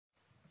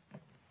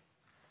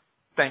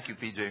Thank you,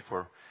 PJ,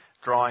 for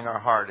drawing our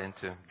heart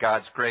into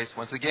God's grace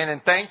once again.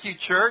 And thank you,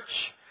 church.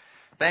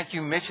 Thank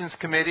you, Missions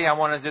Committee. I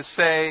want to just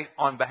say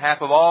on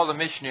behalf of all the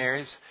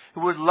missionaries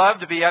who would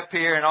love to be up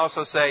here and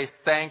also say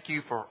thank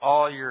you for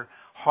all your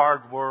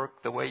hard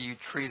work. The way you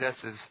treat us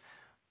is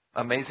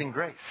amazing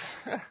grace.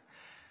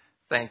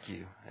 Thank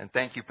you. And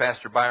thank you,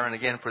 Pastor Byron,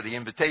 again for the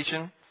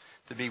invitation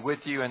to be with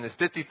you in this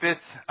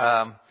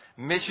 55th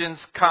Missions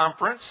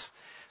Conference.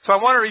 So I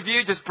want to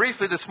review just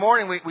briefly this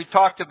morning. We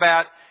talked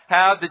about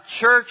how the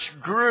church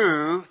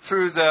grew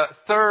through the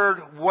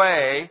third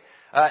way,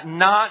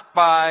 not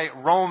by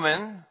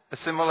Roman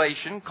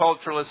assimilation,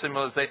 cultural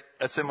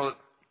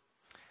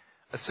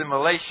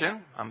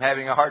assimilation. I'm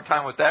having a hard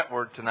time with that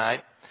word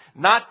tonight.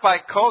 Not by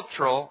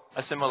cultural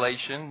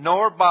assimilation,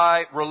 nor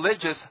by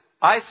religious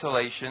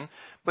isolation,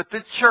 but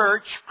the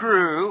church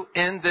grew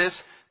in this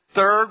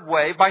third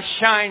way by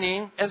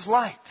shining as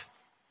light.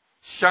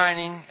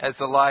 Shining as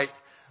the light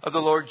of the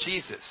Lord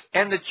Jesus.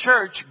 And the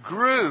church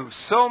grew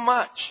so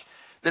much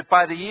that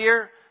by the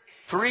year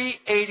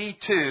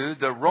 382,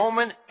 the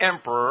Roman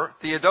Emperor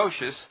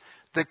Theodosius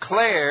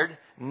declared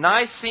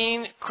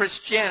Nicene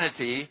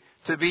Christianity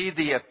to be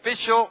the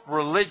official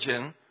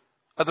religion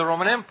of the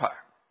Roman Empire.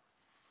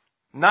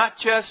 Not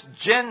just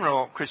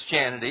general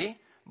Christianity,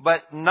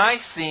 but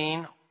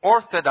Nicene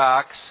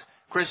Orthodox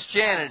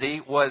Christianity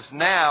was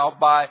now,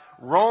 by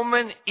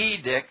Roman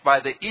edict,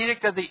 by the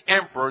edict of the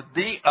emperor,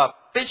 the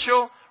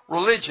official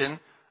religion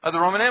of the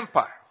Roman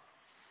Empire.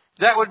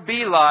 That would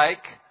be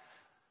like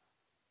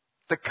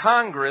the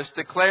Congress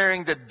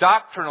declaring the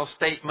doctrinal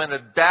statement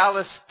of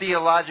Dallas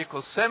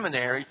Theological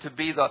Seminary to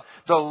be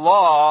the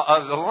law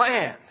of the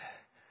land.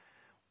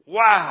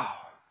 Wow!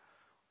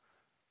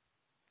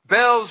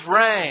 Bells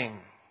rang.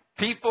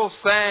 People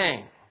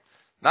sang.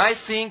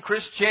 Nicene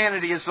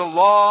Christianity is the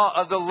law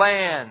of the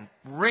land.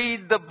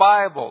 Read the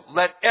Bible.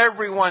 Let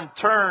everyone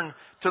turn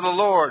to the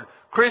Lord.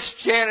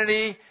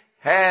 Christianity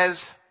has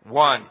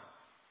won.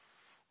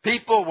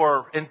 People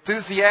were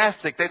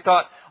enthusiastic. They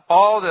thought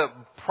all the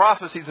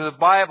prophecies of the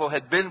Bible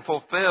had been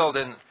fulfilled.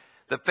 And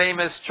the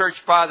famous church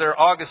father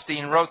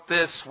Augustine wrote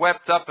this,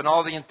 swept up in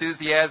all the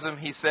enthusiasm.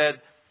 He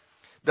said,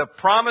 "The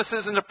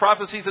promises and the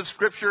prophecies of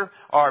Scripture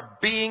are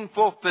being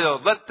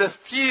fulfilled. Let the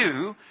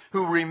few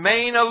who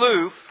remain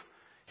aloof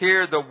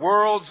hear the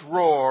world's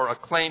roar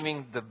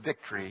acclaiming the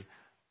victory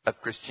of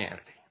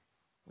Christianity."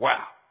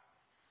 Wow.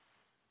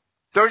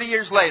 30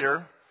 years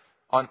later,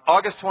 on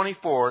August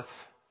 24th,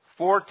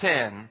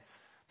 410,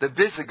 the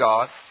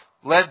Visigoths,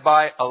 led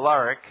by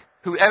Alaric,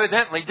 who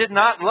evidently did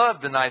not love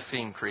the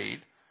Nicene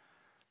Creed,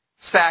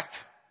 sacked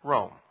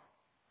Rome.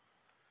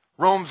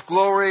 Rome's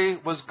glory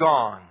was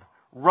gone.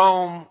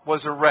 Rome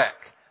was a wreck.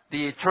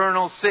 The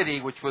eternal city,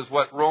 which was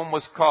what Rome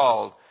was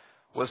called,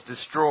 was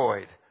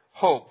destroyed.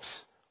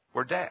 Hopes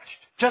were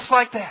dashed. Just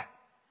like that.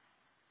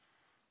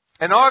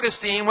 And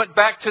Augustine went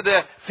back to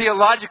the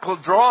theological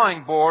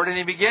drawing board and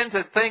he began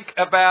to think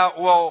about,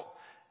 well,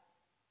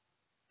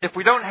 if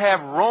we don't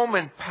have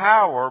Roman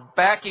power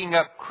backing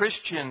up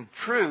Christian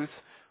truth,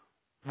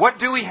 what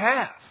do we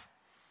have?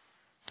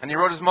 And he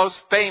wrote his most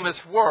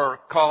famous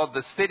work called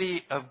The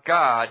City of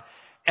God.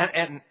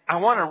 And I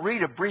want to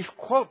read a brief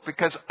quote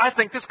because I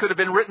think this could have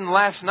been written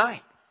last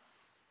night.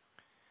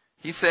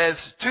 He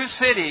says, "Two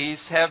cities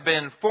have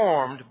been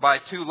formed by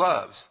two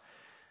loves.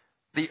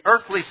 The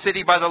earthly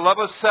city by the love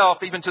of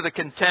self, even to the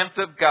contempt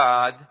of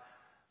God.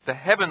 The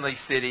heavenly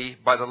city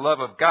by the love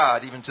of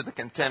God, even to the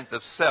contempt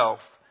of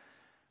self.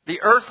 The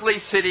earthly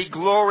city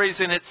glories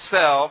in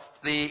itself,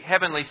 the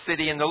heavenly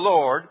city in the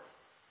Lord.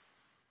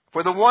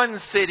 For the one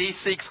city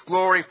seeks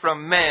glory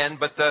from men,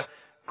 but the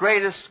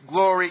greatest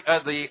glory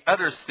of the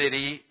other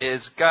city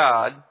is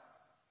God.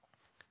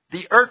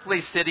 The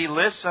earthly city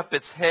lifts up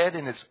its head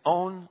in its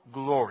own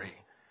glory,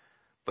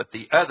 but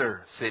the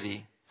other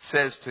city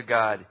says to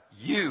God,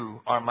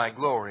 'You are my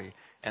glory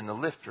and the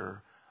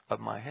lifter of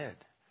my head.'"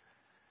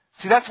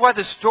 See, that's why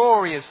the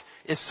story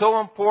is so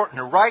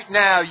important. Right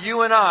now,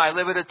 you and I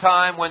live at a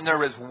time when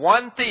there is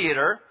one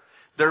theater,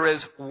 there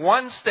is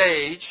one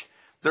stage,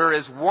 there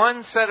is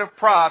one set of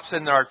props,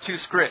 and there are two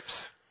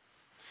scripts.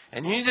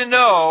 And you need to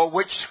know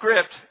which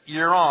script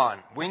you're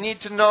on. We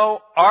need to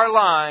know our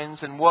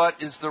lines and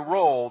what is the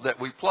role that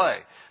we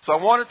play. So I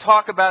want to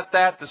talk about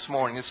that this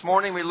morning. This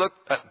morning we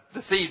looked at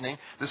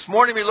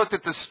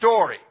the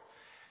story.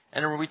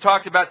 And we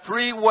talked about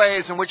three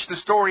ways in which the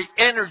story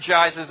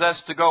energizes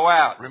us to go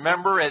out.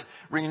 Remember, it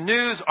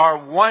renews our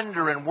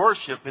wonder and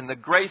worship in the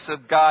grace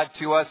of God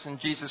to us in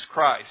Jesus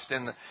Christ.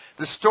 And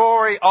the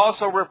story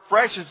also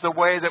refreshes the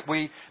way that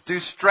we do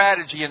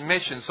strategy and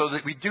mission so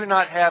that we do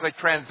not have a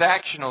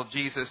transactional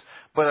Jesus,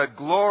 but a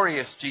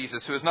glorious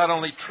Jesus who is not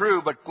only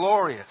true, but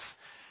glorious.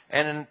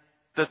 And in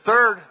the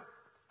third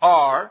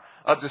R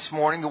of this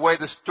morning, the way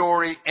the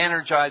story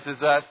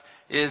energizes us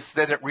is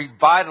that it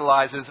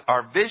revitalizes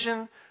our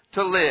vision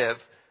to live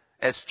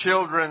as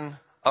children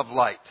of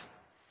light.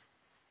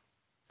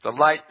 The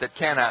light that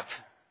cannot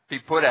be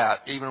put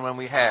out even when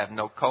we have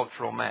no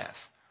cultural mass.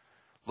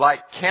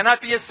 Light cannot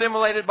be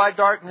assimilated by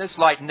darkness.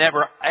 Light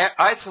never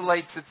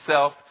isolates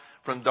itself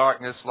from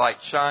darkness. Light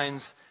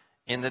shines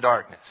in the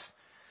darkness.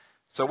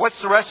 So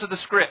what's the rest of the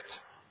script?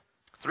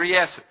 3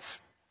 S's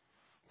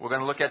we're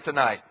going to look at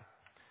tonight.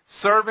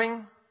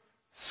 Serving,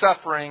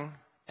 suffering,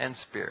 and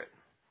spirit.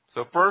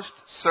 So first,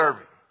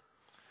 serving.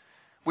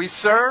 We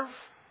serve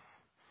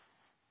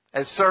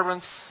as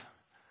servants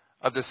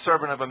of the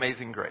servant of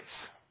amazing grace.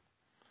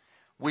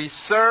 We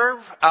serve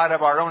out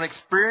of our own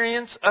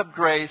experience of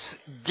grace,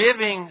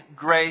 giving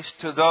grace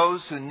to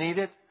those who need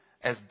it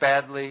as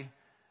badly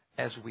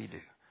as we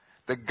do.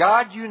 The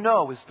God you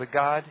know is the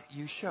God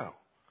you show.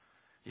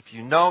 If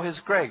you know His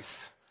grace,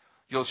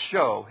 you'll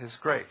show His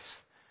grace.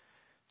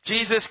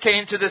 Jesus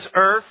came to this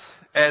earth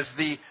as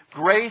the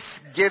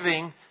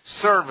grace-giving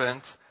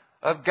servant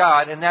of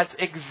God, and that's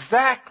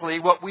exactly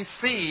what we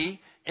see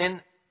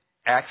in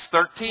Acts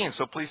 13.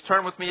 So please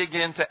turn with me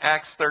again to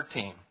Acts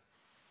 13.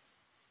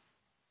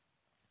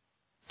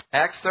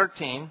 Acts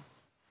 13,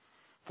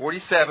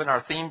 47,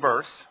 our theme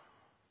verse.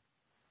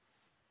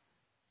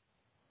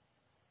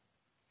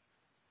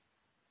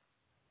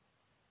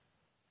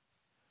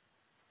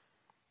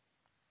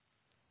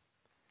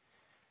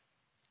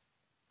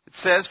 It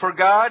says, "For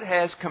God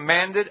has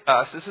commanded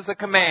us," this is a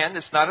command,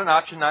 it's not an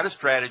option, not a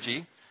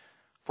strategy.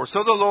 "For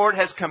so the Lord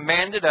has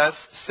commanded us,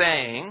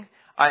 saying,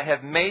 I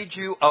have made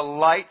you a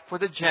light for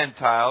the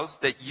Gentiles,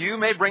 that you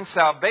may bring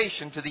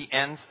salvation to the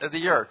ends of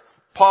the earth."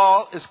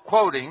 Paul is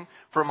quoting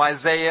from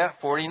Isaiah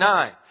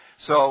 49.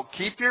 So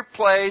keep your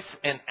place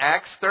in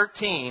Acts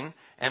 13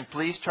 and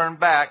please turn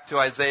back to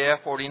Isaiah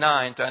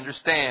 49 to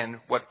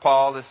understand what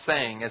Paul is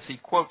saying as he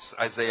quotes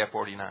Isaiah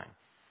 49.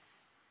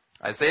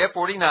 Isaiah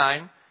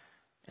 49,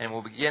 and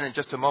we'll begin in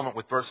just a moment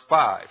with verse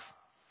 5.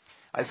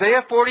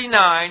 Isaiah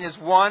 49 is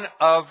one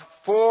of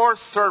 4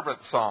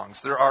 servant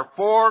songs. There are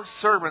 4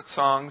 servant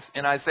songs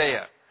in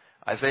Isaiah.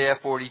 Isaiah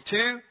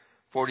 42,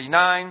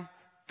 49,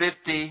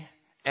 50,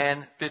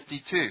 and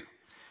 52.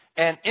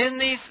 And in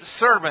these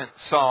servant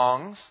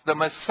songs, the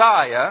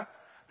Messiah,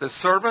 the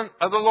servant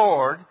of the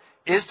Lord,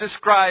 is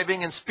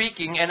describing and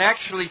speaking and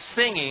actually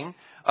singing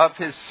of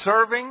His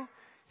serving,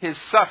 His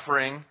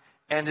suffering,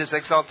 and His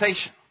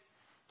exaltation.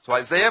 So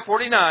Isaiah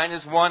 49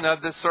 is one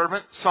of the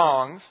servant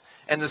songs,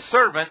 and the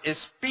servant is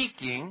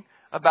speaking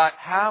about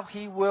how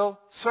he will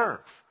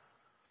serve.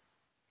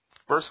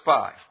 Verse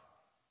 5.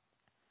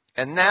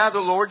 "And now the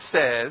Lord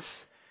says,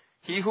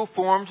 He who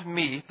formed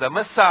me, the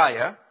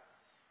Messiah,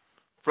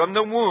 from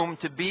the womb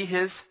to be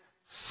His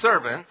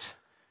servant,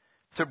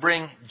 to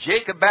bring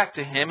Jacob back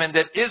to Him, and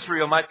that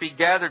Israel might be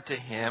gathered to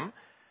Him.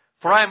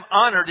 For I am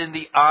honored in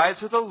the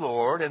eyes of the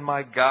Lord, and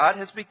my God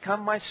has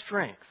become my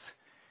strength.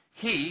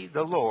 He,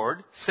 the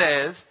Lord,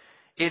 says,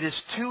 it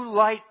is too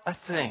light a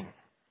thing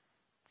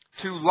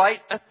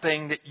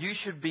that you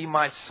should be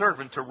my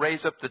servant to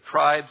raise up the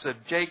tribes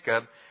of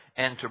Jacob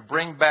and to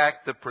bring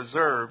back the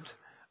preserved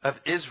of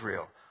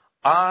Israel.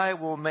 I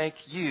will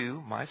make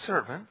you, my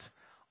servant,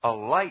 a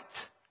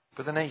light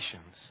for the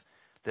nations,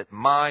 that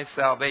my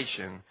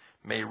salvation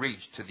may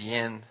reach to the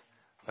end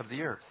of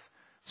the earth."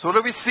 So what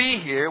do we see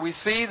here? We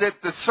see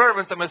that the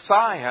servant, the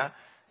Messiah,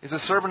 is a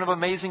servant of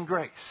amazing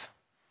grace.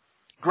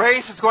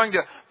 Grace is going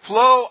to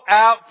flow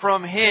out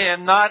from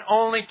Him not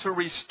only to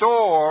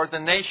restore the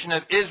nation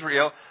of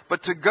Israel,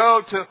 but to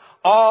go to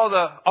all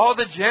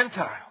the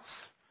Gentiles.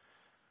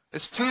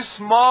 It's too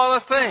small a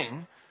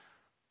thing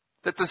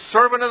that the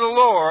servant of the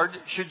Lord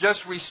should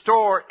just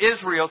restore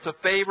Israel to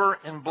favor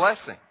and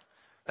blessing.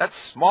 That's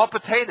small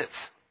potatoes.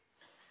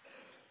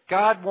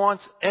 God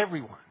wants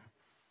everyone,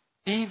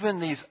 even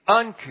these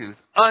uncouth,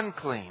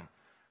 unclean,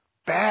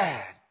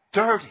 bad,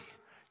 dirty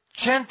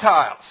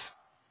Gentiles,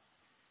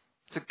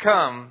 to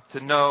come to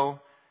know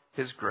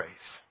His grace.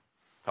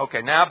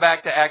 Okay, now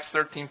back to Acts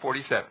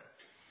 13:47.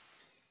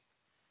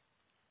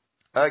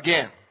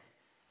 Again,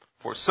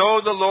 "For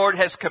so the Lord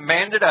has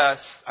commanded us,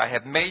 I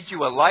have made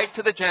you a light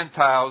to the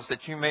Gentiles,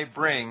 that you may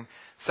bring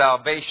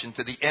salvation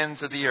to the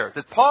ends of the earth."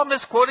 Is Paul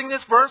misquoting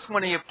this verse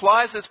when he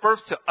applies this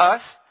verse to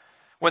us,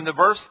 when the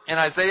verse in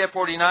Isaiah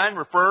 49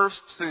 refers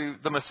to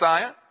the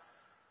Messiah?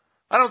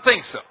 I don't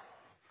think so.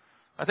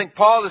 I think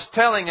Paul is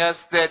telling us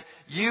that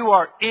you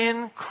are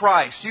in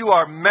Christ. You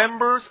are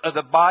members of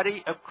the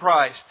body of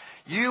Christ.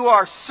 You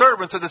are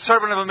servants of the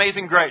servant of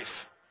amazing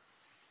grace.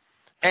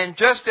 And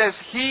just as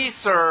He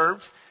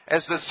served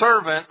as the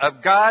servant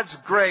of God's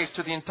grace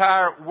to the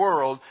entire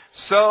world,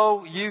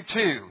 so you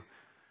too,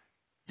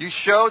 you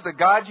show the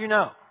God you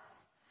know,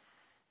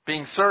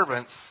 being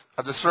servants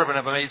of the servant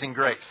of amazing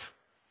grace.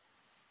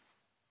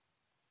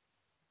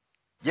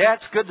 Yeah,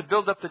 it's good to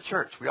build up the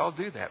church. We all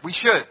do that. We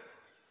should.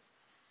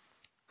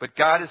 But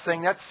God is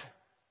saying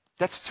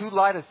that's too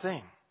light a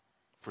thing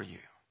for you.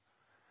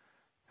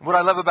 And what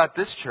I love about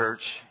this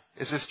church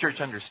is this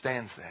church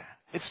understands that.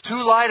 It's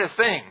too light a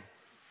thing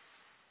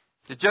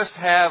to just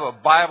have a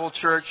Bible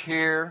church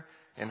here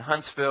in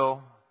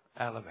Huntsville,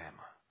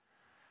 Alabama.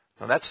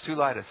 No, that's too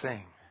light a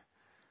thing.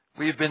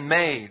 We have been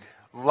made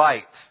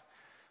light,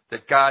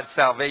 that God's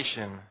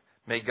salvation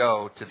may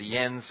go to the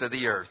ends of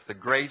the earth. The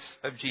grace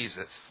of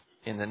Jesus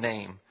in the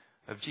name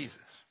of Jesus.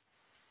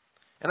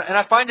 And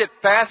I find it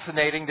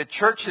fascinating that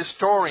church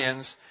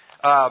historians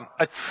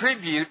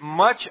attribute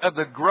much of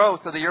the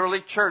growth of the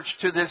early church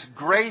to this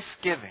grace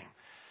giving.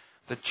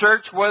 The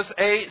church was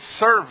a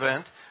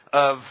servant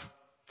of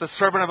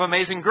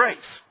amazing grace.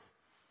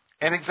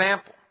 An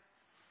example.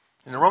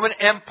 In the Roman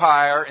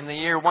Empire in the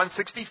year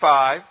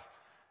 165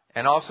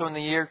 and also in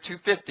the year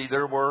 250,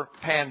 there were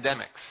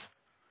pandemics.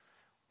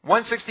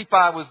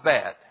 165 was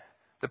bad.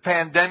 The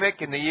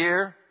pandemic in the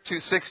year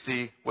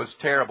 260 was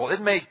terrible.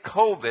 It made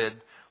COVID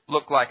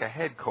look like a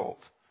head cold.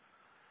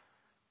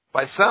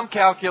 By some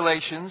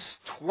calculations,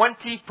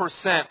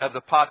 20% of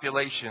the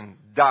population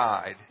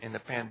died in the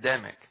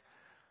pandemic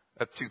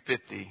of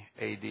 250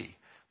 AD.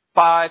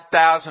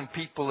 5,000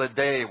 people a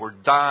day were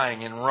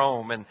dying in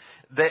Rome. And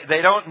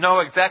they don't know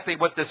exactly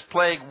what this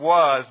plague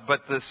was,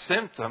 but the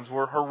symptoms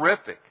were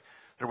horrific.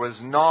 There was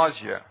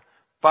nausea,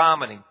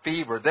 vomiting,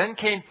 fever. Then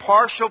came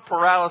partial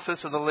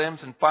paralysis of the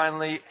limbs and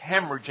finally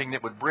hemorrhaging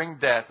that would bring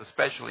death,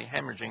 especially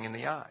hemorrhaging in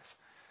the eyes.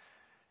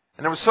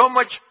 And there was so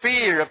much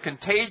fear of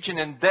contagion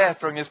and death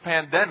during this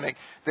pandemic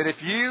that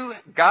if you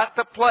got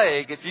the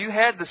plague, if you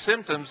had the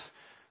symptoms,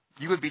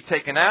 you would be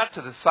taken out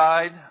to the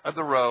side of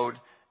the road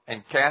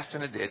and cast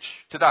in a ditch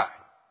to die.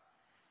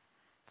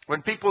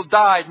 When people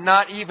died,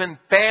 not even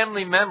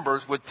family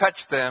members would touch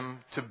them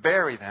to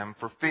bury them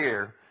for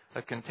fear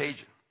of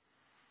contagion.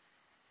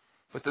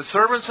 But the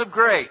servants of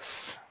grace,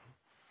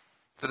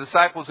 the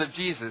disciples of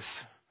Jesus,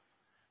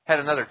 had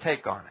another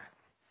take on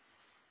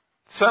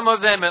it. Some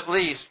of them at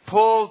least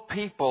pulled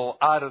people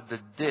out of the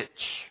ditch.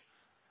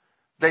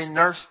 They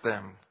nursed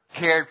them,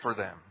 cared for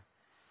them,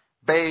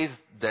 bathed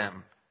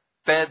them,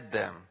 fed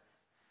them,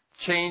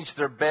 changed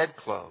their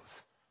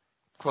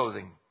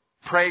clothing,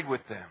 prayed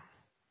with them.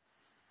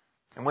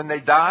 And when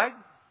they died,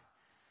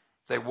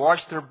 they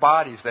washed their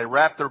bodies, they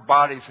wrapped their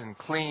bodies in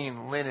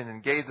clean linen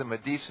and gave them a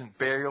decent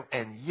burial.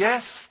 And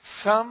yes,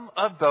 some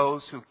of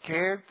those who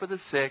cared for the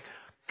sick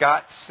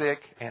got sick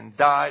and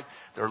died.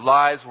 Their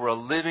lives were a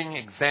living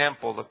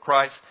example of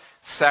Christ's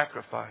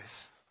sacrifice.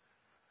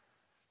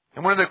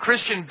 And one of the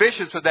Christian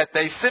bishops of that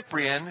day,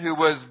 Cyprian, who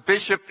was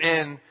bishop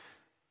in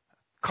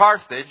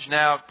Carthage,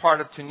 now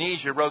part of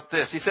Tunisia, wrote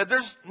this. He said,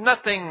 "There's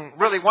nothing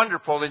really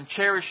wonderful in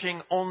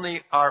cherishing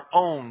only our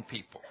own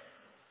people.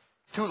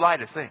 Too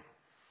light a thing."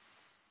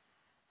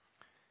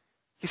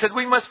 He said,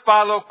 "We must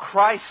follow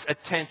Christ's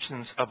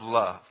attentions of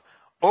love,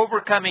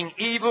 overcoming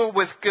evil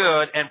with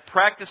good and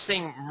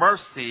practicing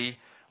mercy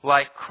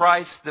like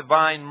Christ's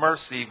divine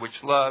mercy,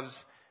 which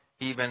loves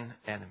even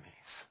enemies."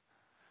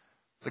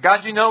 The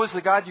God you know is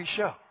the God you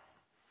show.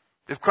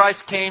 If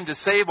Christ came to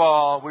save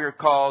all, we are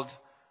called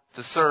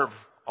to serve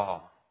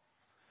all.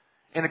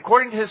 And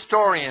according to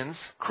historians,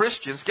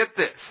 Christians, get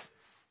this,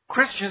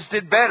 Christians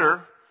did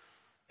better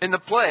in the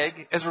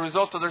plague as a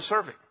result of their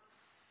serving.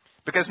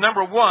 Because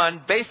number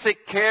one,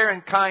 basic care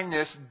and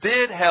kindness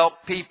did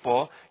help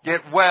people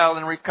get well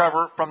and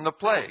recover from the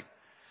plague.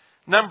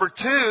 Number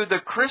two, the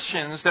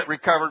Christians that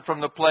recovered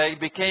from the plague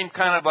became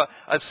kind of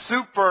a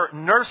super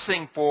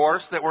nursing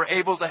force that were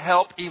able to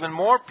help even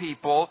more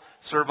people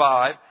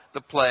survive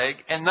the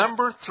plague. And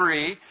number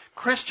three,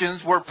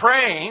 Christians were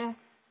praying.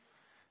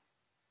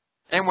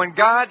 And when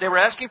they were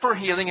asking for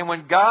healing, and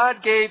when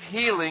God gave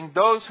healing,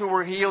 those who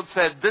were healed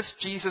said, "This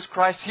Jesus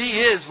Christ,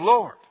 He is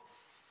Lord."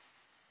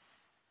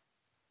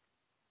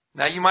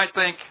 Now you might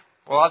think,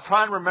 well, I'll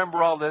try and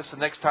remember all this the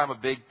next time a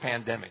big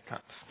pandemic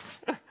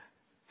comes.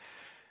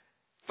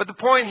 But the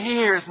point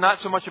here is not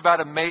so much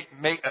about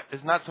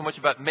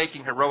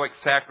making heroic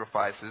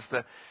sacrifices.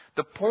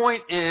 The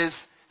point is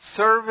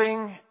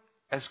serving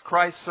as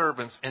Christ's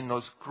servants in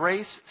those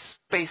grace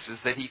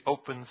spaces that He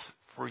opens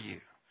for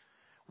you.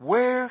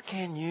 Where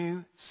can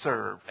you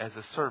serve as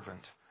a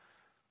servant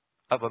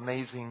of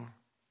amazing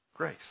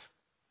grace?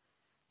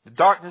 The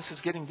darkness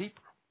is getting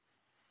deeper,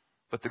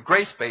 but the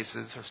grace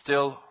spaces are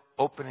still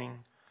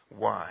opening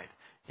wide.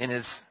 In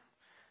his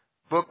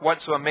book,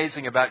 What's So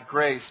Amazing About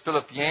Grace,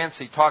 Philip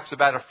Yancey talks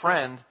about a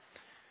friend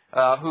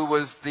who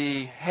was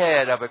the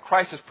head of a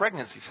crisis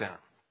pregnancy center.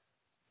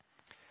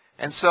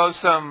 And so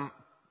some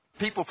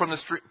people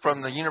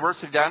from the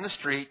university down the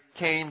street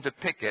came to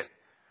picket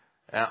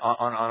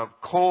on a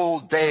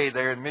cold day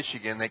there in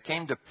Michigan. They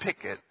came to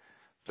picket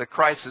the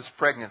crisis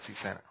pregnancy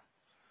center.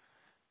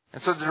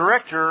 And so the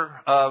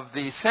director of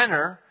the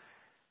center,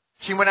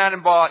 she went out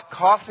and bought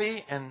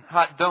coffee and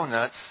hot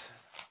donuts.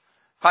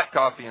 Hot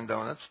coffee and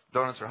donuts.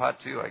 Donuts are hot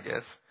too, I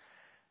guess.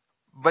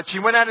 But she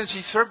went out and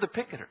she served the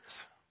picketers.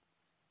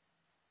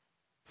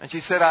 And she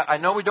said, I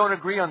know we don't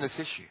agree on this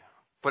issue,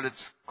 but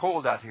it's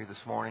cold out here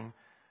this morning,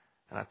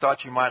 and I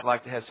thought you might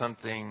like to have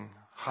something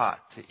hot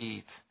to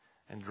eat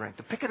and drink.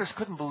 The picketers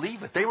couldn't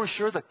believe it. They were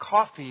sure the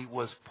coffee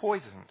was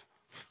poisoned.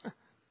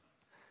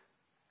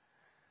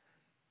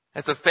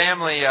 As a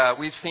family,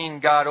 we've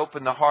seen God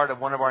open the heart of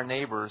one of our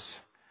neighbors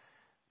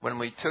when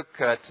we took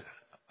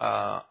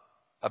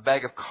a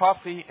bag of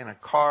coffee and a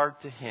card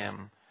to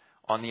him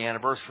on the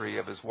anniversary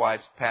of his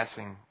wife's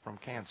passing from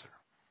cancer.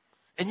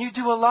 And you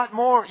do a lot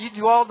more. You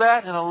do all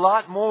that and a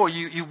lot more.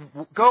 You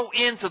go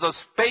into those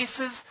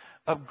spaces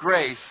of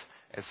grace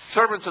as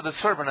servants of the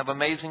servant of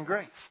amazing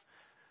grace.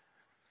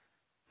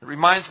 It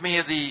reminds me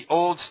of the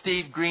old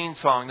Steve Green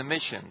song, The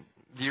Mission.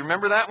 Do you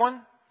remember that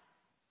one?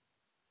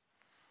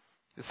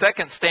 The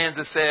second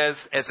stanza says,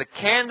 as a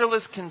candle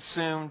is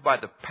consumed by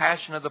the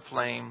passion of the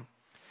flame,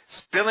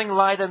 spilling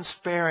light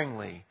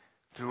unsparingly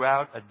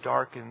throughout a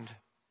darkened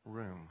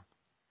room.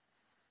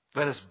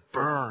 Let us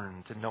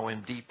burn to know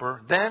Him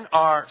deeper. Then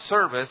our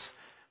service,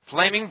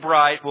 flaming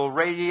bright, will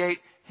radiate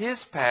His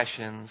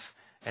passions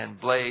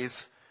and blaze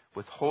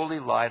with holy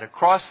light.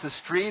 Across the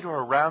street or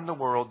around the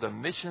world, the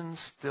mission's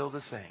still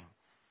the same.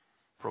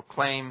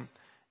 Proclaim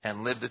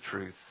and live the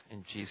truth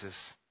in Jesus'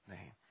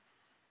 name.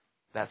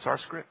 That's our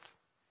script.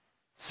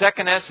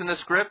 Second S in the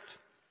script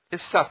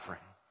is suffering.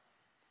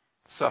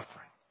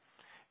 Suffering.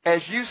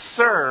 As you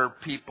serve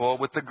people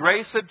with the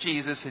grace of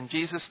Jesus in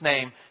Jesus'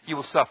 name, you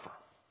will suffer.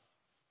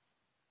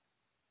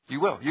 You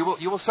will.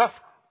 You will suffer.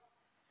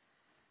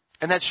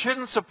 And that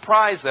shouldn't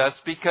surprise us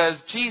because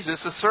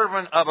Jesus, a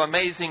servant of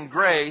amazing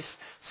grace,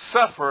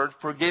 suffered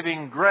for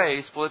giving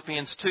grace.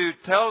 Philippians 2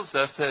 tells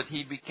us that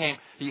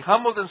He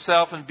humbled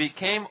Himself and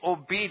became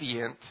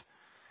obedient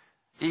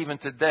even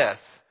to death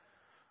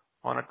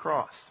on a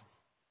cross.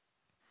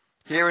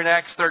 Here in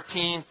Acts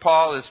 13,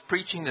 Paul is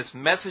preaching this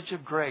message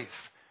of grace.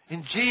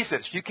 In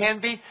Jesus, you can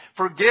be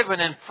forgiven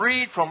and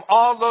freed from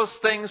all those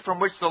things from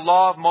which the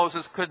law of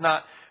Moses could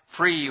not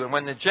free you. And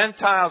when the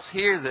Gentiles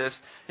hear this,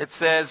 it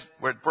says,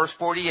 we're at verse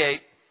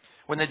 48,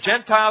 when the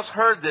Gentiles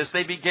heard this,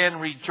 they began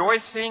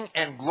rejoicing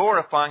and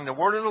glorifying the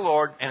word of the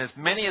Lord, and as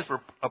many as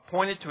were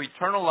appointed to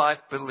eternal life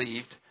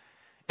believed.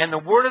 And the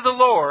word of the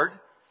Lord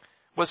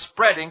was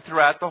spreading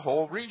throughout the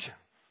whole region.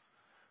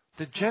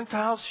 The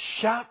Gentiles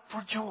shout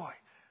for joy.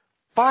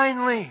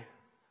 Finally,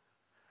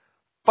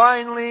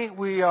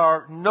 we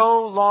are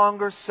no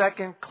longer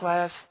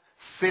second-class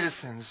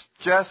citizens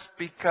just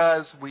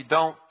because we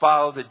don't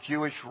follow the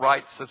Jewish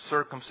rites of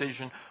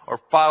circumcision or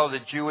follow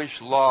the Jewish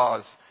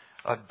laws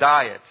of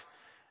diet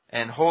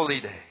and holy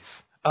days.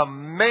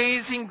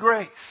 Amazing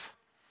grace.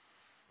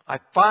 I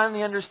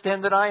finally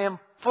understand that I am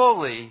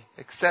fully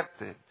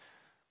accepted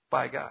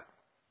by God.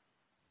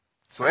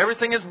 So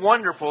everything is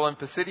wonderful in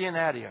Pisidian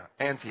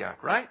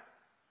Antioch, right?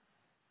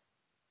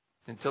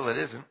 Until it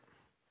isn't.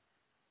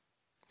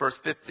 Verse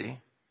 50.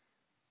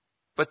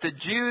 But the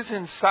Jews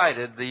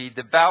incited the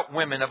devout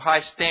women of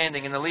high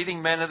standing and the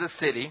leading men of the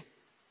city.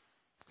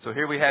 So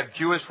here we have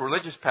Jewish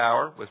religious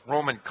power with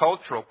Roman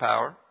cultural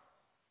power.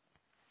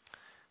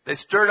 They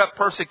stirred up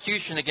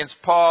persecution against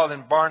Paul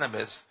and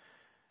Barnabas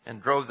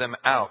and drove them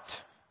out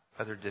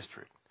of their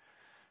district.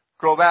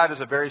 Drove out is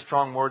a very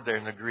strong word there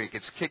in the Greek.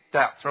 It's kicked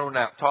out, thrown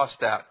out,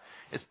 tossed out.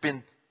 It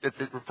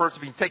refers to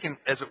being taken,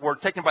 as it were,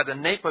 taken by the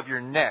nape of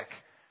your neck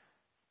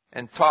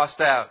and tossed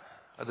out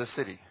of the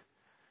city.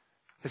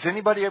 Has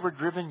anybody ever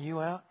driven you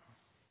out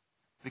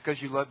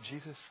because you love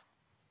Jesus?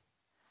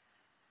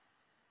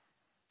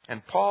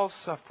 And Paul's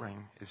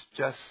suffering is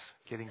just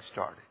getting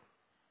started.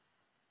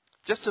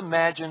 Just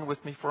imagine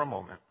with me for a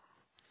moment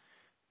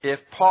if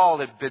Paul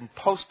had been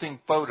posting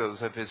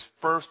photos of his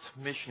first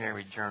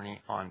missionary journey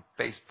on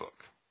Facebook.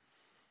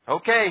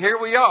 Okay, here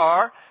we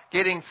are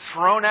getting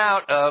thrown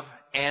out of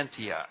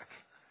Antioch.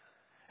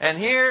 And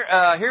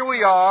here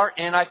we are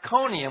in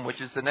Iconium,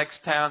 which is the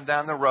next town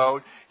down the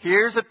road.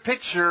 Here's a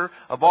picture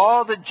of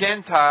all the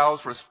Gentiles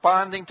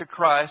responding to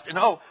Christ. And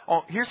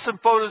here's some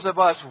photos of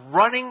us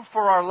running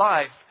for our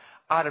life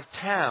out of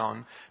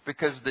town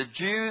because the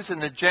Jews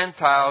and the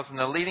Gentiles and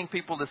the leading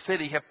people of the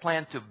city have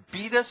planned to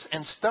beat us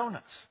and stone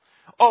us.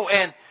 Oh,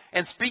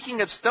 and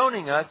speaking of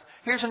stoning us,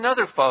 here's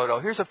another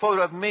photo. Here's a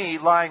photo of me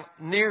lying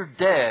near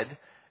dead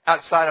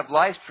outside of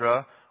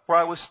Lystra where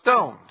I was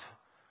stoned.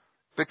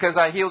 Because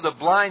I healed a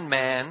lame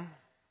man,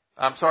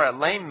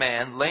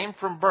 lame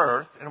from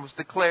birth, and was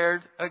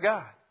declared a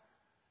god.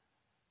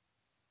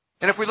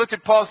 And if we looked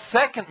at Paul's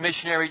second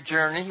missionary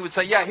journey, he would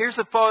say, here's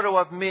a photo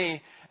of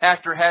me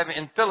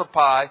in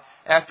Philippi,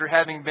 after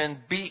having been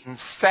beaten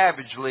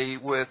savagely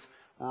with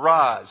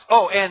rods.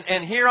 Oh,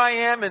 and here I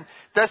am in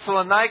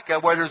Thessalonica,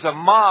 where there's a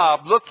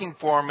mob looking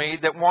for me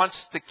that wants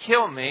to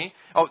kill me.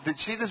 Oh, did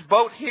you see this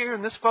boat here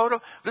in this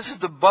photo? This is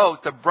the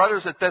boat the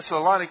brothers at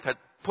Thessalonica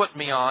put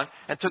me on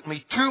and took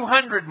me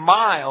 200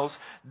 miles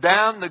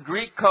down the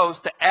Greek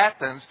coast to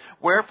Athens,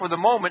 where for the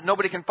moment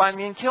nobody can find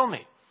me and kill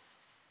me.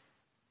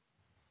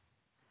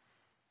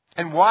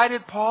 And why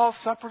did Paul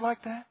suffer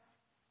like that?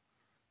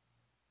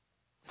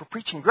 For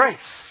preaching grace.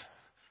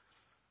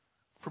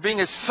 For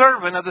being a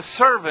servant of the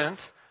servant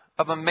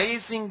of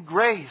amazing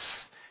grace.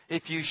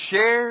 If you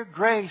share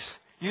grace,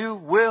 you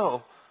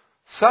will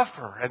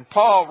suffer. And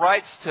Paul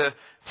writes to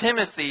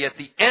Timothy at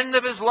the end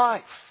of his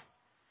life,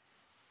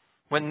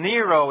 when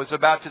Nero is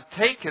about to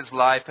take his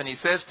life, and he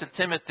says to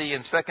Timothy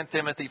in 2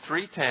 Timothy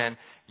 3:10,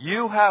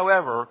 you,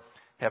 however,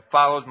 have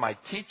followed my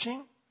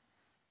teaching,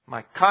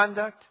 my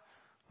conduct,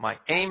 my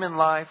aim in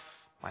life,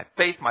 my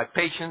faith, my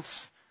patience,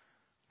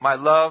 my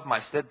love,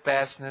 my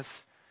steadfastness.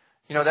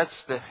 That's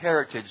the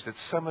heritage that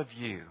some of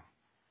you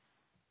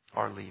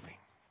are leaving.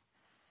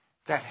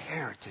 That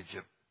heritage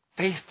of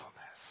faithfulness.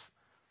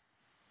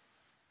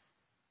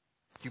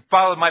 You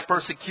followed my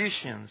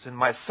persecutions and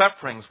my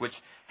sufferings, which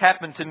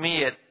happened to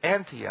me at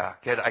Antioch,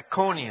 at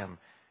Iconium,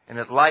 and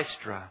at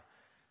Lystra.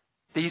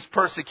 These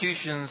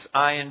persecutions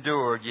I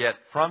endured, yet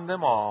from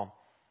them all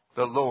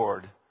the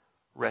Lord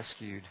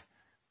rescued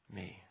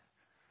me.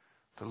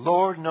 The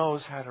Lord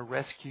knows how to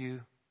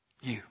rescue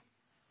you.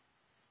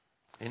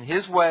 In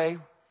His way,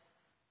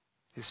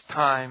 His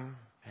time,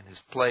 and His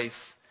place.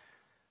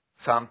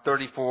 Psalm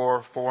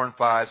 34, 4 and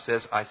 5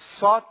 says, I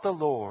sought the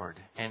Lord,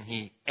 and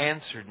He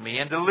answered me,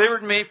 and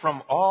delivered me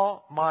from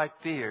all my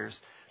fears.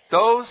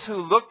 Those who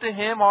look to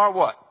Him are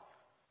what?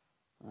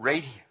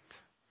 Radiant.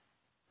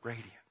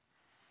 Radiant.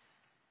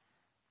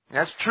 And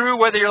that's true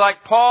whether you're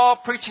like Paul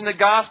preaching the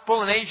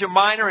gospel in Asia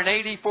Minor in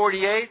AD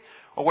 48,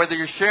 or whether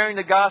you're sharing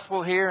the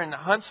gospel here in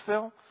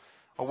Huntsville,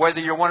 or whether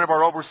you're one of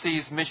our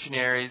overseas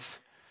missionaries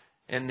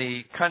in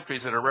the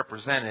countries that are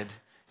represented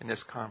in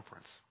this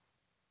conference.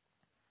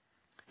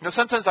 You know,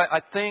 sometimes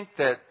I think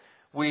that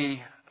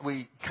we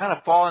kind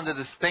of fall into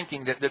this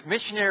thinking that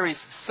missionaries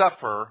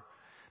suffer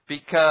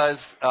because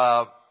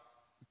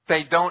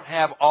they don't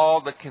have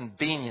all the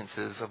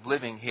conveniences of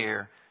living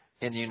here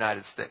in the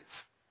United States.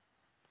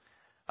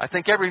 I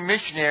think every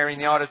missionary in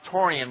the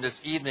auditorium this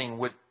evening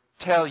would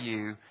tell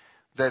you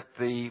that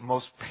the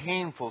most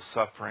painful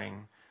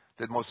suffering,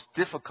 the most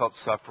difficult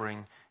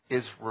suffering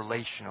is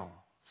relational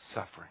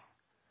suffering.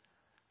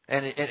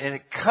 And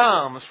it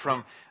comes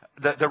from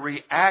the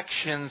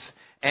reactions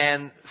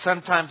and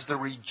sometimes the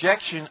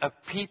rejection of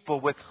people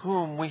with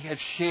whom we have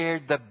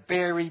shared the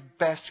very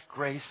best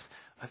grace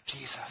of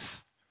Jesus.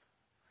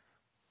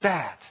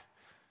 That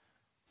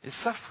is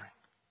suffering.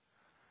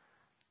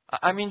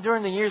 I mean,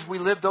 during the years we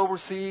lived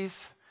overseas,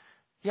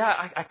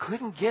 I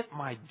couldn't get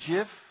my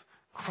Jif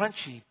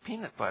crunchy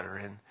peanut butter.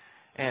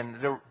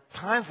 And there were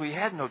times we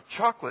had no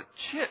chocolate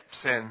chips.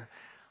 And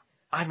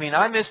I mean,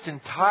 I missed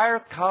entire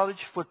college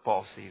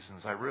football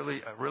seasons. I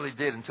really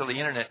did, until the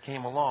internet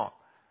came along.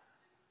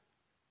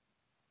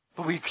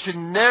 But we should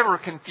never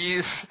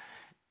confuse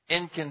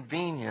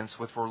inconvenience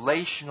with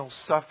relational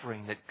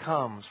suffering that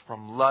comes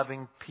from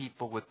loving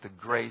people with the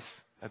grace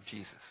of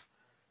Jesus.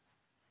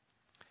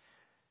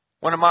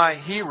 One of my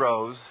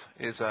heroes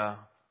is a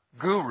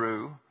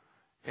guru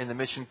in the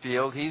mission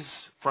field. He's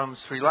from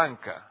Sri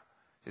Lanka.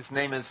 His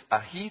name is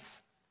Ahith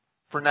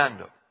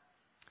Fernando.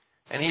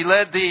 And he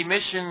led the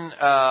mission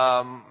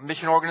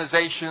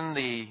organization,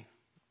 the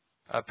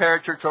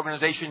parachurch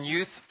organization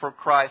Youth for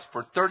Christ,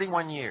 for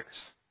 31 years.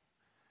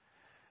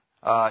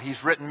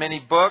 He's written many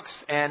books,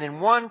 and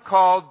in one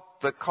called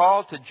The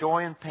Call to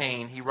Joy and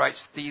Pain, he writes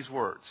these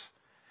words.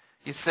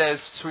 He says,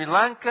 Sri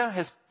Lanka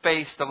has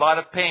faced a lot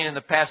of pain in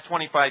the past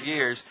 25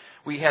 years.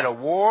 We had a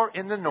war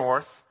in the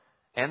north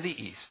and the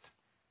east,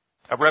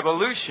 a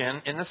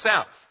revolution in the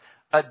south,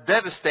 a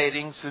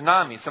devastating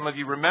tsunami. Some of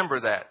you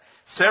remember that.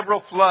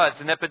 Several floods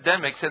and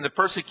epidemics, and the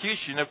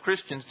persecution of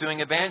Christians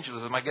doing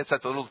evangelism. I guess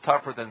that's a little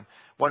tougher than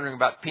wondering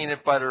about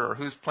peanut butter or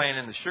who's playing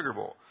in the sugar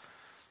bowl.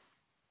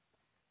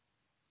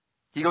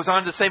 He goes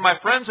on to say, my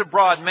friends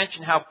abroad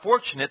mention how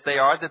fortunate they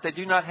are that they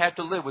do not have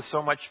to live with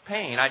so much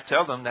pain. I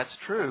tell them that's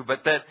true,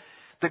 but that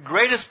the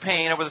greatest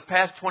pain over the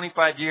past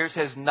 25 years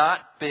has not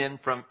been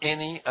from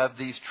any of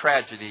these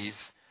tragedies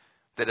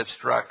that have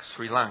struck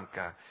Sri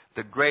Lanka.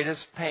 The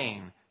greatest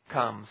pain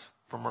comes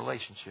from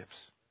relationships.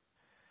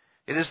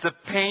 It is the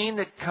pain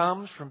that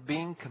comes from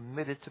being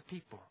committed to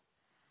people.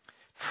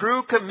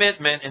 True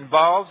commitment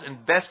involves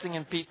investing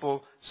in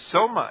people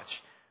so much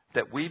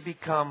that we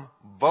become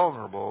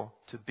vulnerable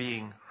to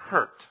being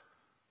hurt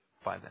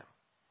by them.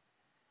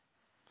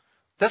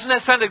 Doesn't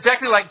that sound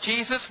exactly like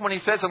Jesus when He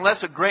says,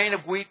 unless a grain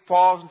of wheat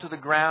falls into the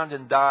ground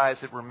and dies,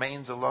 it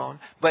remains alone.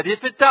 But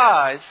if it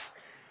dies,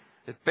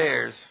 it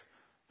bears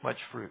much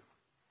fruit.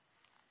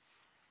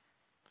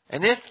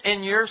 And if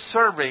in your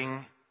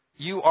serving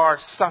you are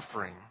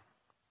suffering,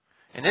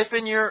 and if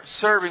in your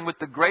serving with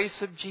the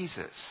grace of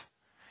Jesus,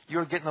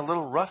 you're getting a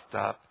little roughed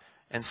up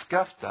and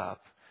scuffed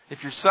up,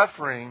 if you're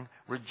suffering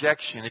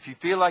rejection, if you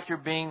feel like you're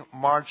being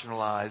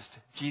marginalized,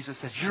 Jesus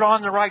says, you're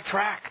on the right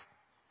track.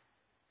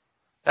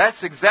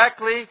 That's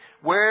exactly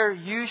where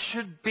you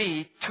should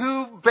be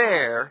to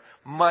bear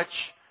much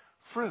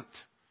fruit.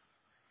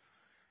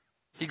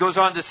 He goes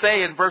on to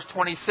say in verse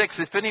 26,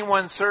 if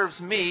anyone serves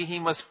me, he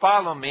must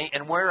follow me,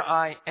 and where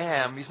I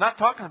am, he's not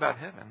talking about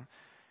heaven,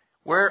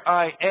 where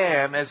I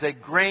am as a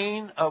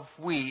grain of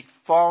wheat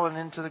fallen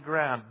into the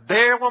ground,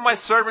 there will my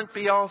servant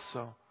be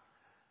also.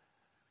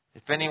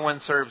 If anyone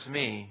serves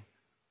me,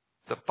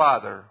 the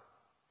Father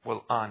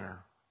will honor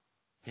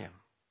him.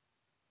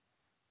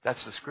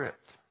 That's the script.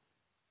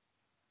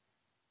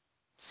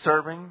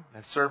 Serving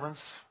as servants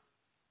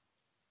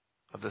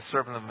of the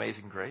servant of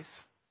amazing grace.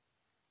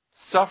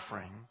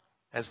 Suffering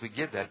as we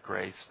give that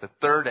grace. The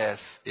third S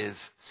is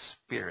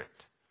Spirit.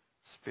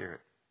 Spirit.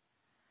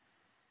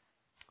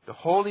 The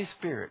Holy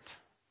Spirit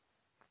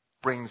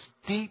brings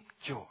deep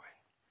joy.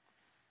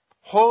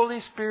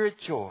 Holy Spirit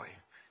joy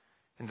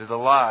into the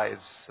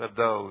lives of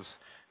those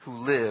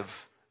who live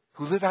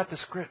out the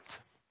script,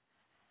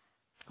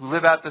 who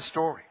live out the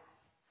story.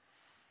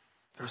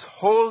 There's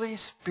Holy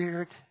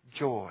Spirit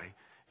joy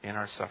in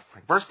our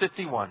suffering. Verse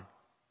 51.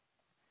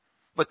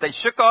 But they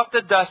shook off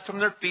the dust from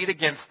their feet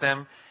against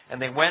them,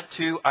 and they went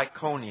to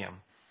Iconium.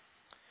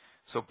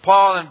 So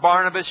Paul and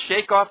Barnabas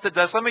shake off the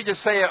dust. Let me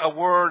just say a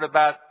word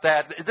about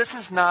that. This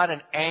is not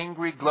an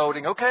angry,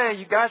 gloating, okay,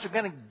 you guys are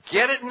going to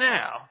get it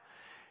now.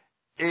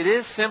 It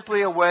is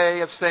simply a way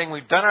of saying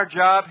we've done our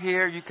job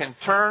here. You can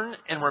turn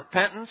in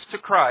repentance to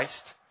Christ.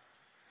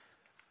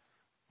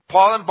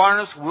 Paul and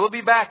Barnabas will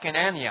be back in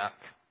Antioch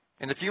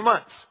in a few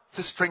months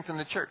to strengthen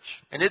the church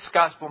and its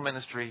gospel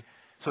ministry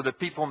so that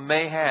people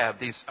may have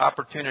these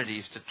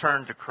opportunities to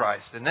turn to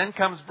Christ. And then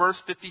comes verse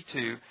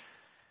 52,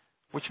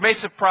 which may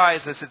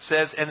surprise us. It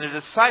says, and the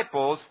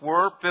disciples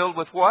were filled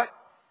with what?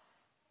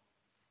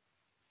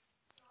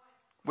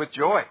 With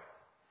joy.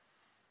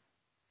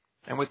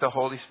 And with the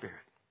Holy Spirit.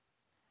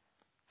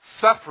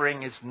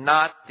 Suffering is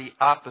not the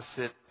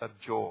opposite of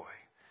joy.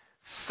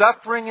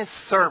 Suffering as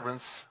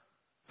servants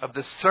of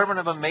the servant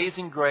of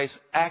amazing grace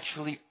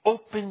actually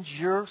opens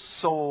your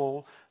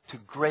soul to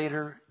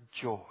greater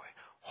joy.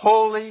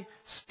 Holy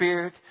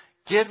Spirit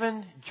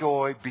given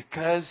joy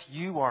because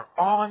you are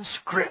on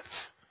script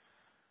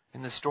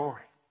in the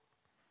story.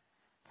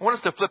 I want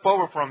us to flip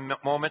over for a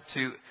moment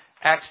to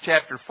Acts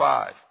chapter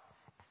 5.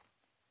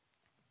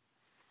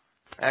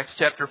 Acts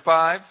chapter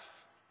 5.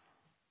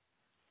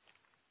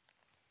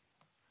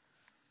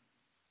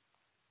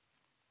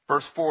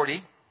 Verse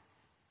 40.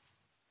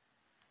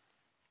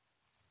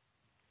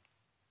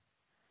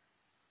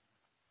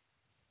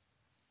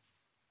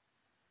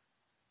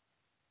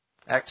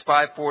 Acts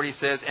 5:40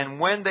 says, and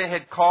when they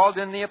had called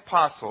in the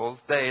apostles,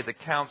 they, the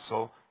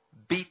council,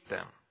 beat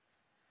them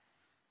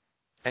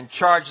and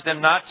charged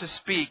them not to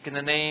speak in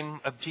the name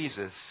of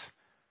Jesus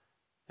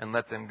and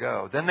let them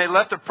go. Then they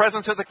left the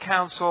presence of the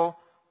council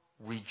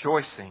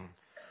rejoicing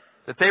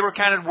that they were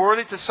counted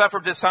worthy to suffer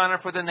dishonor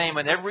for the name.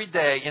 And every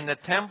day in the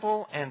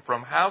temple and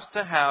from house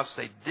to house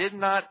they did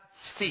not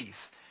cease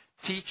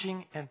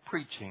teaching and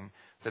preaching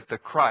that the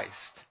Christ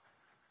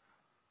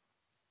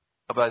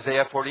of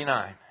Isaiah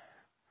 49,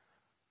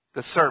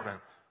 the servant,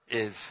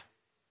 is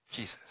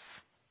Jesus.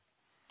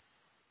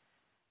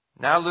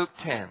 Now Luke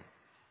 10.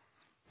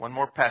 One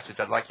more passage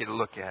I'd like you to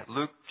look at.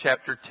 Luke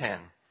chapter 10.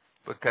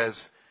 Because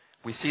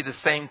we see the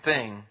same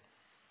thing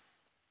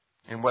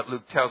in what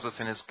Luke tells us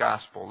in his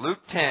gospel. Luke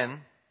 10,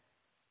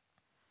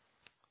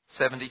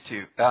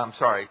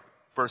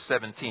 verse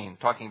 17,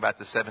 talking about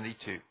the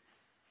 72.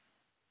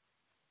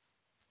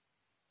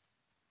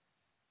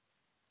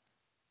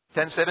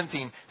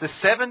 10:17. The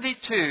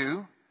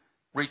 72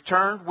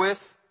 returned with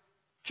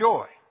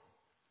joy,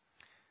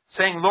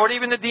 saying, Lord,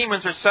 even the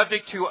demons are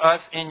subject to us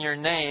in your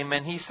name.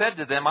 And he said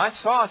to them, I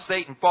saw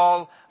Satan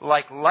fall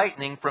like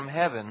lightning from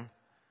heaven.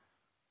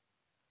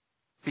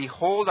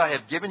 Behold, I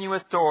have given you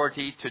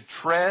authority to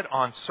tread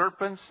on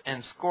serpents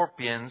and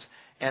scorpions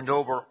and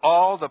over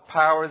all the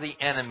power of the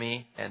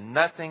enemy, and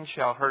nothing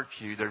shall hurt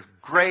you. There's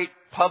great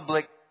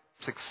public,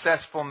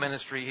 successful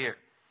ministry here.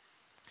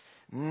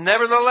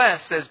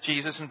 Nevertheless, says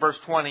Jesus in verse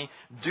 20,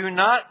 do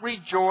not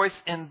rejoice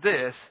in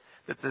this,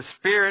 that the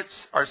spirits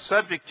are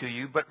subject to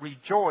you, but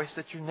rejoice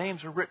that your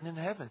names are written in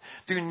heaven.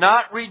 Do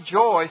not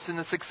rejoice in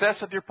the success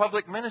of your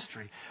public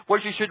ministry.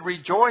 What you should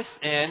rejoice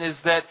in is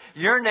that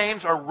your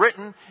names are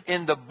written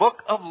in the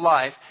book of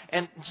life.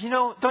 And,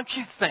 don't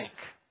you think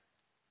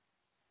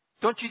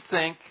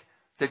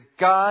that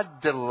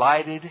God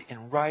delighted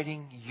in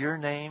writing your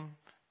name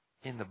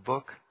in the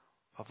book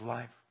of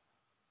life?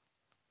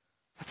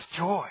 That's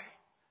joy.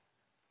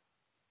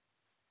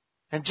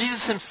 And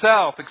Jesus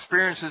himself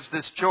experiences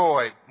this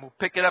joy. We'll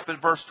pick it up in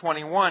verse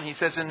 21. He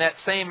says, in that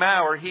same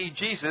hour, he,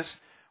 Jesus,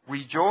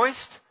 rejoiced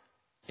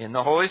in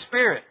the Holy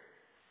Spirit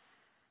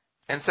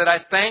and said, I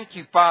thank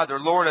you, Father,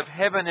 Lord of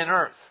heaven and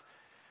earth,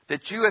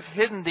 that you have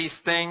hidden these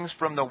things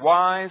from the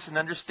wise and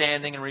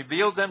understanding and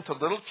revealed them to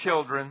little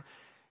children.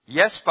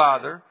 Yes,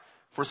 Father,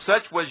 for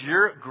such was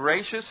your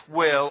gracious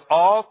will.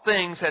 All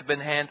things have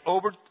been handed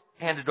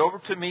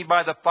over to me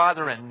by the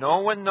Father, and no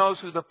one knows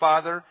who the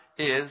Father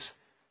is.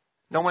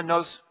 No one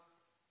knows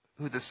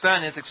who the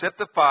Son is except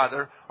the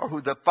Father, or who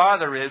the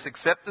Father is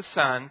except the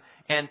Son,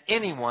 and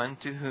anyone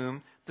to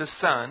whom the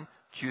Son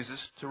chooses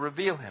to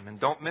reveal him. And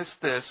don't miss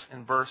this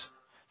in verse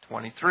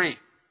 23.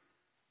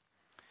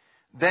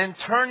 Then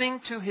turning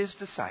to his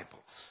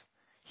disciples,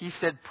 he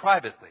said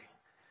privately,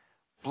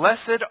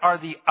 blessed are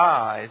the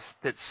eyes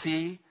that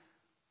see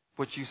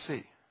what you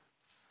see.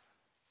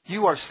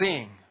 You are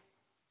seeing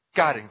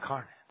God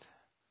incarnate.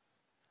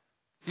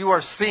 You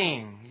are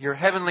seeing your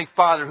heavenly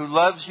Father who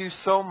loves you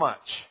so much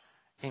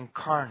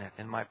incarnate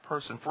in my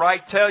person. For I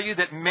tell you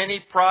that many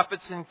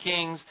prophets and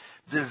kings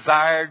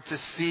desired to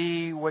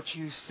see what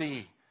you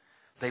see.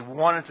 They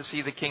wanted to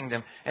see the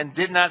kingdom and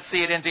did not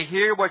see it. And to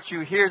hear what you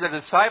hear, the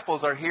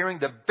disciples are hearing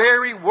the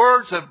very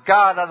words of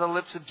God out of the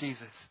lips of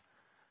Jesus.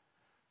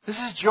 This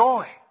is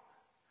joy.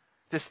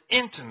 This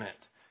intimate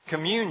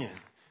communion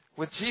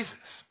with Jesus.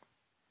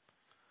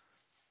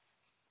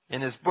 In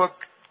his book,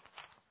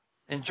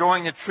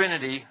 Enjoying the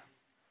Trinity,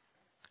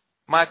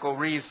 Michael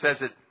Reeves says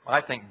it,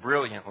 I think,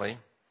 brilliantly.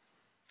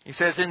 He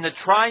says, in the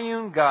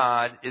triune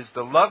God is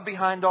the love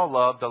behind all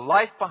love, the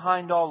life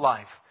behind all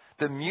life,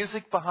 the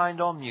music behind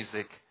all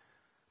music,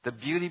 the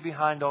beauty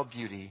behind all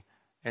beauty,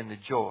 and the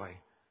joy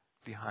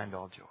behind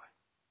all joy.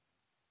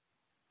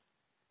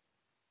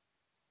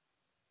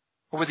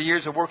 Over the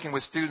years of working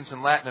with students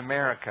in Latin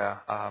America,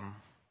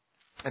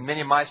 and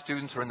many of my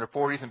students are in their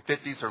 40s and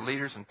 50s, are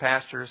leaders and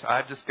pastors,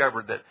 I've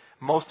discovered that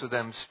most of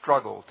them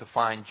struggle to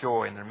find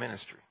joy in their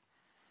ministry.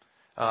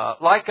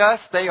 Like us,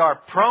 they are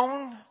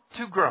prone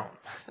to groan.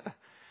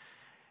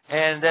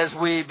 And as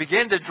we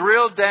begin to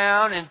drill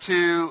down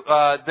into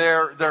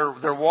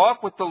their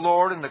walk with the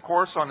Lord and the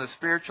course on the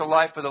spiritual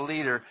life of the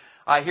leader,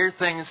 I hear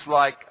things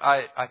like,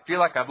 I feel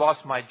like I've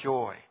lost my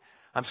joy.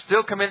 I'm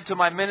still committed to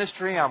my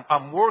ministry.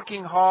 I'm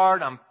working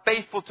hard. I'm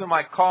faithful to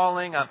my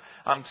calling.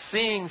 I'm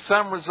seeing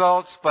some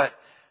results, but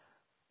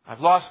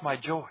I've lost my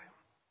joy.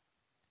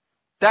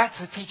 That's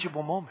a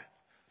teachable moment.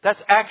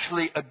 That's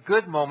actually a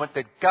good moment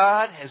that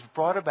God has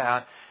brought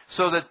about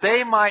so that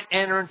they might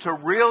enter into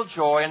real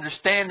joy,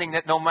 understanding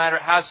that no matter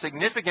how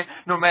significant,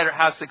 no matter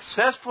how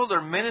successful their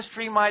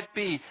ministry might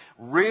be,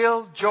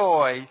 real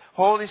joy,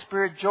 Holy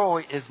Spirit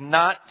joy, is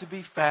not to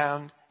be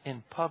found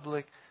in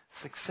public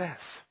success.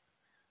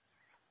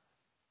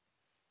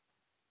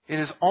 It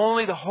is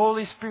only the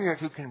Holy Spirit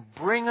who can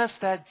bring us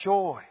that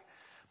joy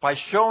by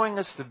showing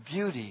us the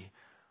beauty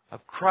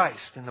of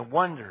Christ and the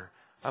wonder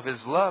of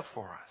His love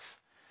for us.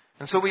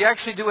 And so we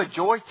actually do a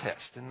joy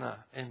test in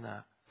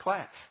the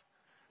class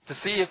to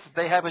see if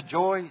they have a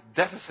joy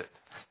deficit.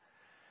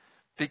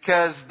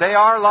 Because they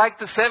are like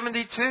the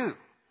 72.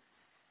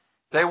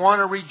 They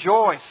want to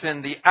rejoice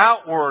in the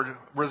outward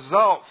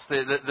results,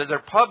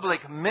 their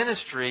public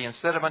ministry,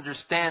 instead of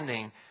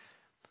understanding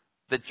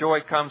that joy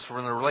comes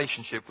from the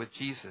relationship with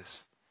Jesus.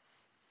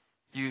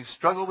 Do you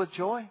struggle with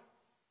joy?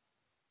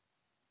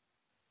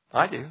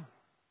 I do.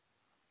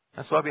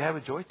 That's why we have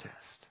a joy test.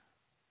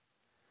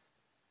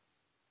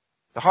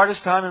 The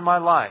hardest time in my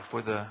life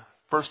were the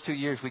first 2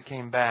 years we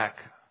came back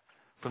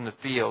from the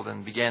field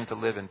and began to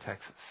live in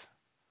Texas.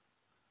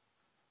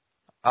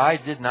 I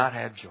did not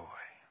have joy.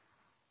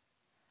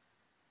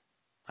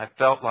 I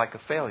felt like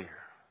a failure.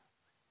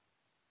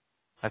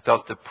 I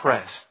felt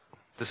depressed,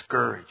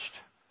 discouraged.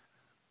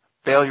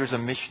 Failure as a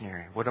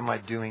missionary. What am I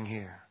doing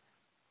here?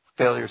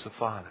 Failure as a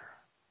father.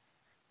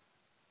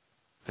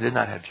 I did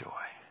not have joy.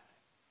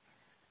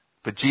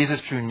 But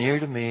Jesus drew near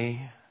to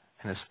me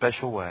in a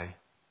special way.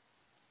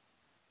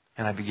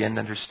 And I began to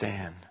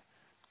understand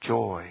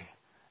joy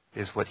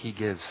is what He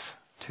gives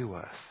to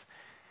us.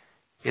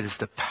 It is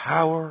the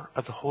power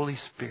of the Holy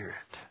Spirit.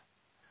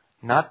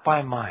 Not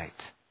by might,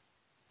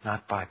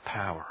 not by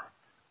power,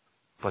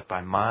 but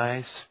by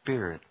my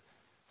Spirit,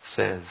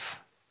 says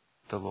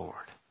the Lord.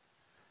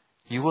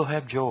 You will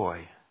have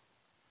joy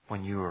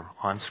when you are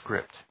on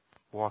script,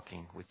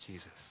 walking with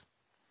Jesus.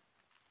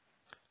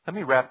 Let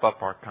me wrap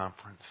up our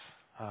conference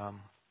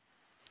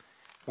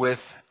with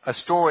a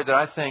story that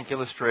I think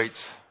illustrates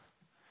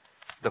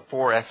the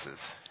 4 S's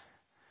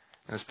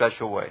in a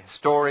special way.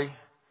 Story,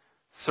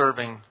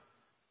 serving,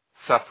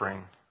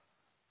 suffering,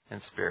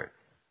 and spirit.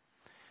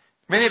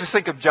 Many of us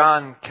think of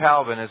John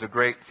Calvin as a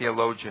great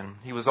theologian.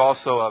 He was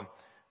also a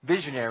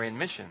visionary in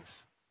missions.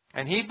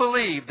 And he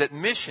believed that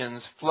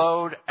missions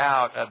flowed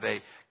out of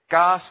a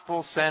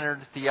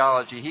gospel-centered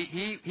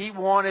theology. He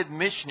wanted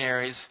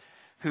missionaries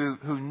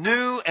who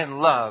knew and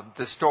loved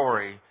the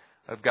story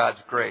of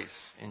God's grace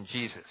in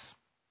Jesus.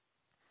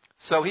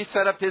 So he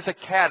set up his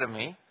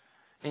academy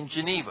in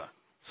Geneva,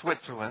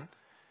 Switzerland,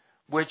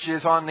 which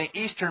is on the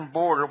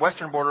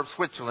western border of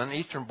Switzerland,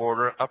 eastern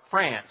border of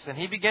France. And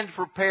he began to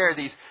prepare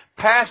these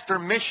pastor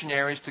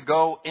missionaries to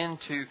go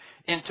into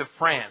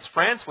France.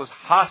 France was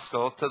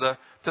hostile to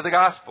the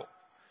gospel.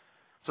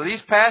 So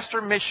these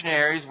pastor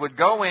missionaries would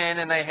go in,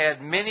 and they had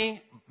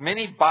many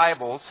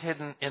Bibles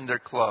hidden in their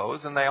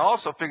clothes, and they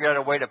also figured out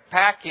a way to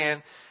pack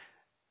in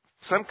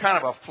some kind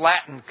of a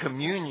flattened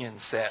communion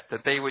set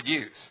that they would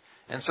use.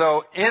 And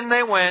so in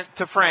they went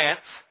to France,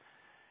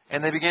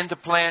 and they began to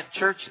plant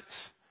churches.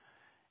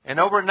 And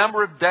over a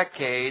number of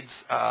decades,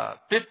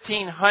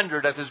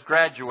 1,500 of his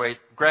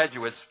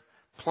graduates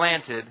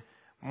planted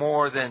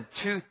more than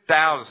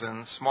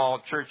 2,000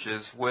 small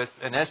churches with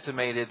an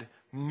estimated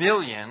 1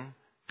 million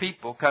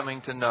people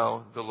coming to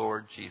know the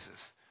Lord Jesus.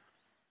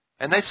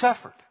 And they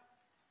suffered.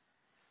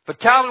 But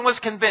Calvin was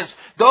convinced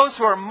those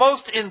who are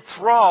most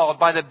enthralled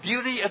by the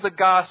beauty of the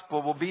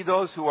gospel will be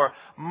those who are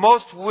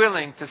most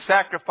willing to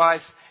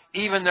sacrifice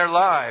even their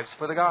lives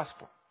for the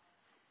gospel.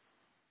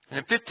 And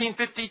in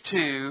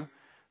 1552,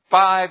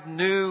 5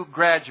 new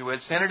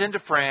graduates entered into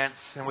France,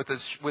 and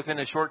within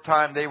a short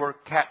time they were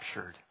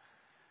captured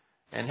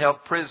and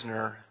held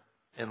prisoner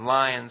in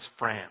Lyons,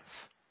 France.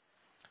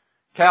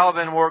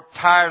 Calvin worked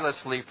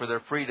tirelessly for their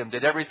freedom,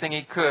 did everything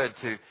he could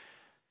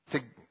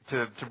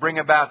to bring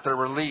about their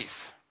release.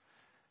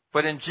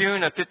 But in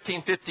June of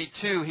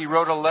 1552, he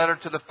wrote a letter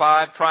to the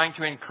 5 trying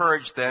to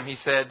encourage them. He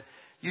said,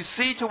 "You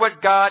see to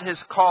what God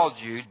has called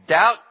you.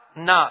 Doubt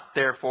not,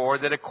 therefore,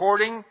 that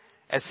according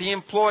as He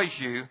employs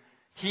you,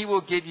 He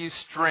will give you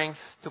strength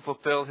to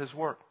fulfill His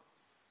work."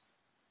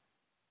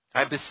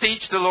 I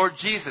beseech the Lord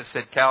Jesus,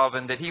 said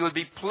Calvin, that He would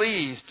be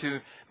pleased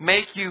to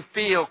make you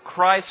feel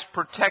Christ's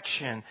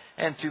protection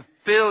and to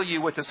fill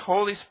you with His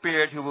Holy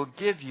Spirit, who will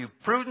give you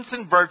prudence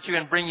and virtue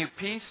and bring you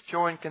peace,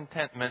 joy, and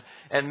contentment.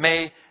 And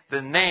may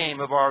the name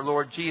of our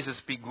Lord Jesus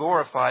be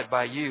glorified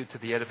by you to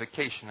the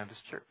edification of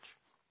His church.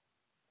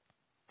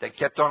 They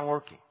kept on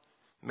working,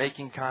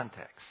 making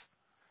contacts,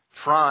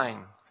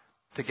 trying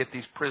to get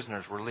these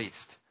prisoners released.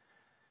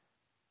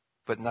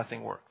 But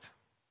nothing worked.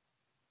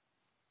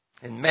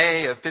 In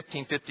May of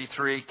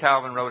 1553,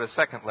 Calvin wrote a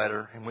second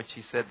letter in which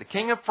he said, "The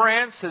King of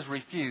France has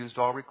refused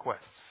all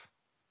requests.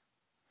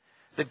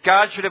 That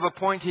God should have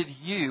appointed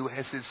you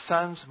as His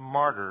son's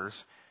martyrs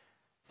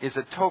is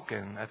a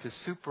token of His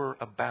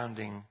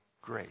superabounding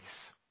grace.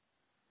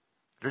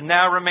 There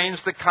now remains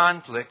the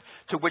conflict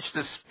to which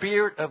the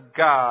Spirit of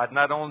God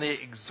not only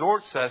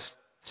exhorts us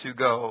to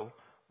go,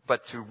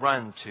 but to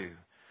run to.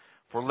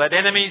 For let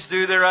enemies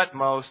do their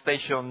utmost, they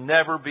shall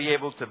never be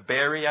able to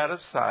bury out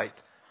of sight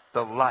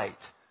the light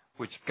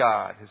which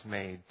God has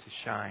made to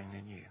shine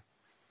in you."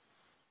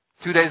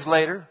 2 days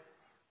later,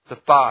 the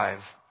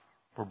 5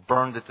 were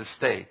burned at the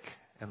stake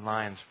in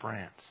Lyons,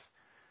 France.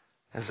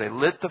 As they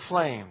lit the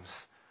flames,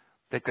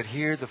 they could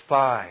hear the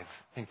 5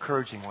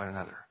 encouraging one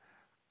another.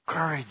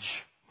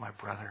 "Courage, my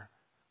brother.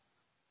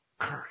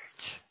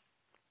 Courage."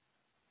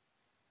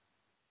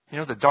 You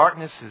know, the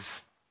darkness is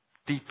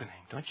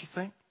deepening, don't you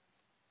think?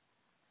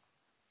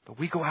 But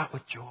we go out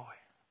with joy.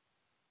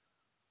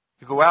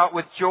 We go out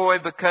with joy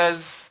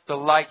because the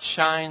light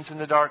shines in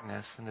the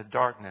darkness, and the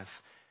darkness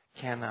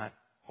cannot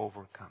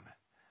overcome it.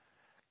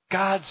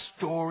 God's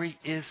story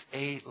is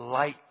a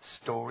light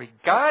story.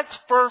 God's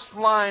first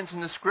lines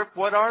in the script,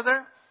 what are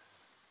there?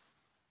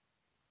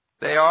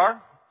 They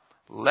are,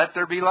 "Let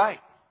there be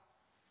light."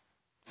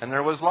 And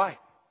there was light.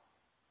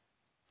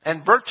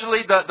 And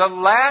virtually the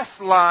last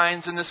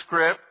lines in the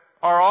script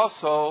are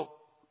also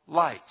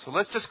light. So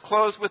let's just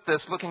close with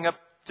this, looking up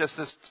just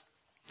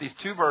these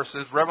 2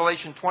 verses,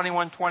 Revelation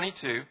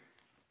 21:22.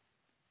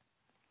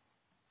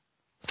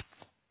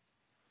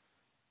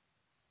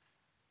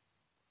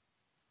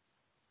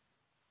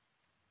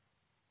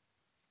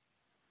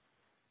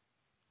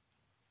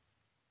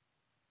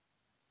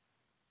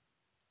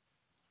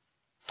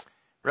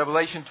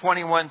 Revelation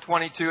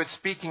 21:22, it's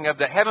speaking of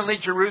the heavenly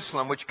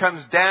Jerusalem, which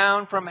comes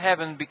down from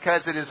heaven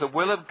because it is the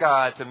will of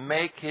God to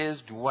make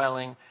His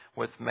dwelling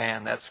with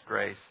man. That's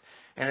grace.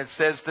 And it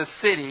says the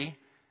city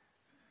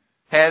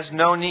has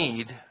no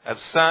need of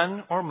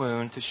sun or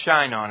moon to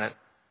shine on it,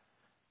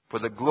 for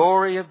the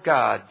glory of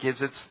God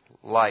gives its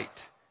light.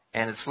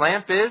 And its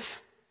lamp is,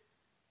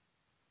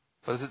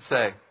 what does it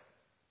say?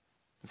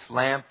 Its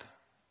lamp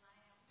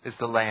is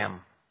the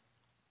Lamb.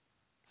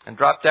 And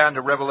drop down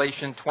to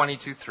Revelation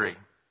 22:3.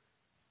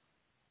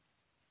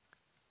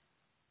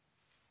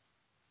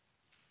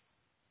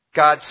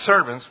 God's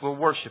servants will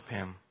worship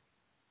Him.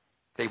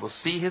 They will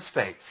see His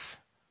face,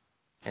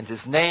 and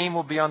His name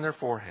will be on their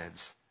foreheads.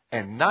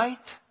 And night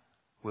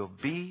will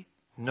be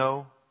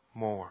no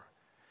more.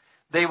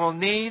 They will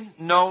need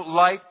no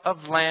light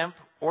of lamp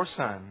or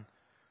sun,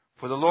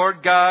 for the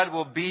Lord God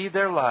will be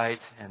their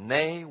light, and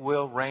they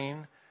will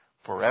reign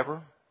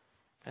forever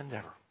and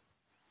ever.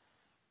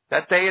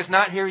 That day is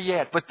not here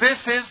yet, but this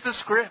is the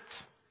script.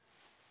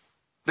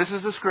 This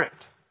is the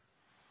script.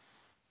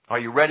 Are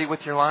you ready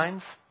with your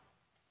lines?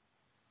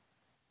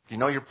 Do you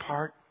know your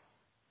part?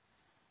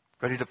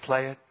 Ready to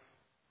play it?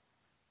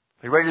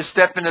 Are you ready to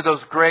step into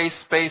those gray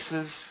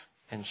spaces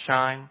and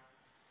shine?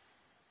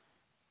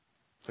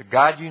 The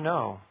God you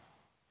know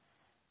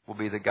will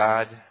be the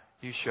God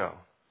you show,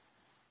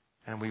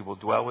 and we will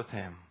dwell with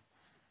Him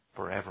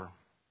forever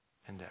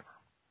and ever.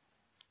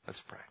 Let's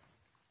pray.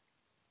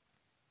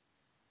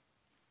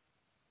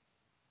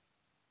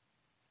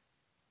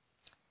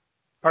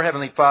 Our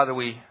Heavenly Father,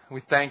 we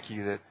thank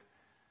You that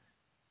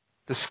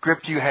the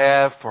script You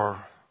have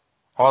for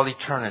all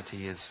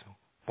eternity is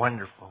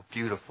wonderful,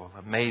 beautiful,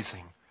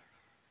 amazing,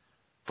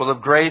 full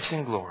of grace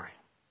and glory.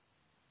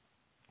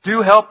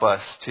 Do help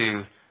us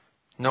to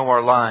know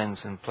our lines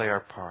and play our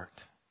part.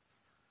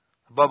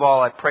 Above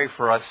all, I pray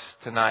for us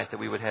tonight that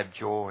we would have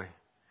joy.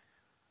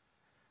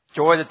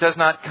 Joy that does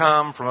not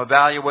come from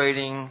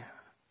evaluating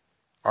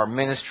our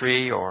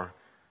ministry or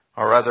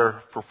our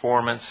other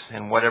performance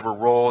in whatever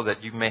role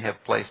that You may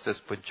have placed us,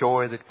 but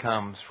joy that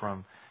comes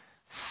from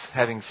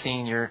having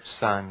seen Your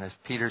Son. As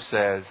Peter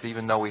says,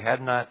 even though we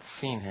had not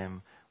seen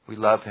Him, we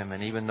love Him.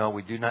 And even though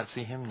we do not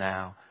see Him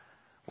now,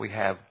 we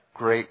have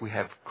great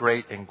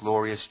and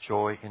glorious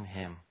joy in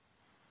Him.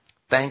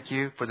 Thank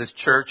You for this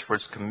church, for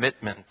its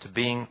commitment to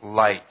being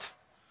light.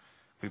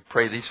 We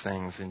pray these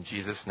things in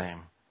Jesus'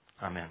 name.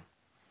 Amen.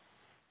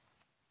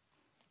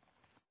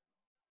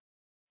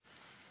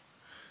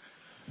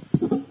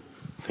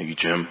 Thank you,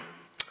 Jim.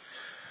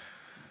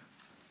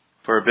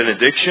 For our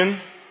benediction,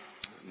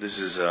 this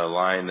is a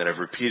line that I've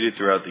repeated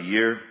throughout the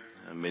year.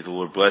 May the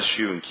Lord bless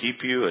you and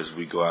keep you as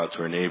we go out to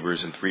our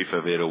neighbors in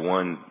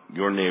 35801,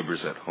 your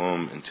neighbors at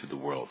home and to the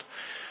world.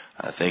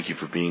 Thank you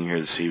for being here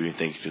this evening.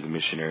 Thank you to the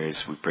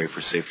missionaries. We pray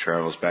for safe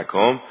travels back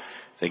home.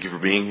 Thank you for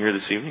being here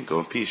this evening. Go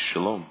in peace.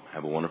 Shalom.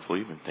 Have a wonderful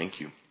evening. Thank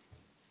you.